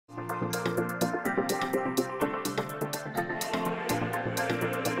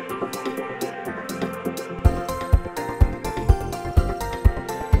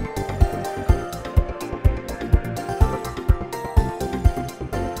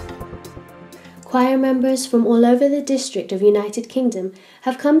choir members from all over the district of United Kingdom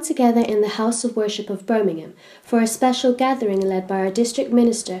have come together in the House of Worship of Birmingham for a special gathering led by our district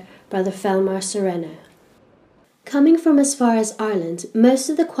minister, Brother Felmar Sereno. Coming from as far as Ireland, most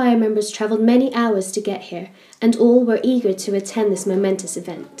of the choir members travelled many hours to get here, and all were eager to attend this momentous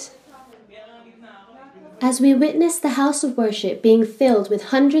event. As we witnessed the house of worship being filled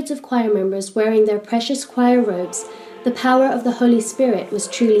with hundreds of choir members wearing their precious choir robes, the power of the Holy Spirit was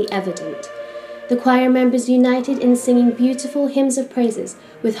truly evident. The choir members united in singing beautiful hymns of praises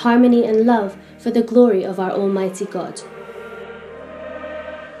with harmony and love for the glory of our Almighty God.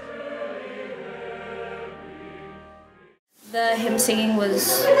 The hymn singing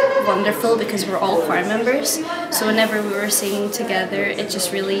was wonderful because we're all choir members, so whenever we were singing together it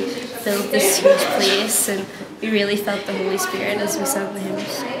just really filled this huge place and we really felt the Holy Spirit as we sang the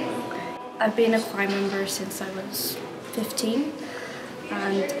hymns. I've been a choir member since I was 15,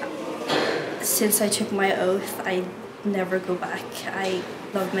 and since I took my oath I never go back. I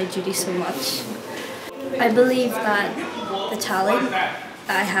love my duty so much. I believe that the talent that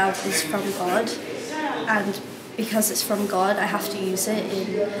I have is from God, and because it's from God, I have to use it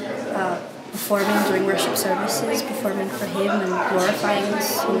in performing during worship services, performing for Him and glorifying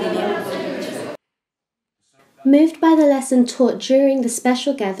His holy name. Moved by the lesson taught during the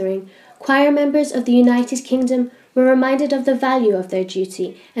special gathering, choir members of the United Kingdom were reminded of the value of their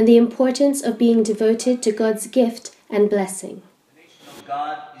duty and the importance of being devoted to God's gift and blessing.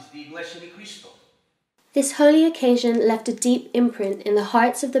 God is the Iglesia de Cristo. This holy occasion left a deep imprint in the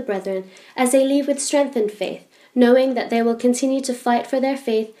hearts of the brethren as they leave with strengthened faith, knowing that they will continue to fight for their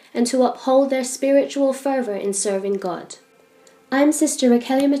faith and to uphold their spiritual fervour in serving God. I'm Sister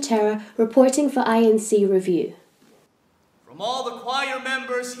Raquel Matera, reporting for INC Review. From all the choir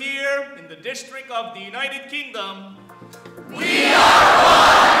members here in the District of the United Kingdom, we are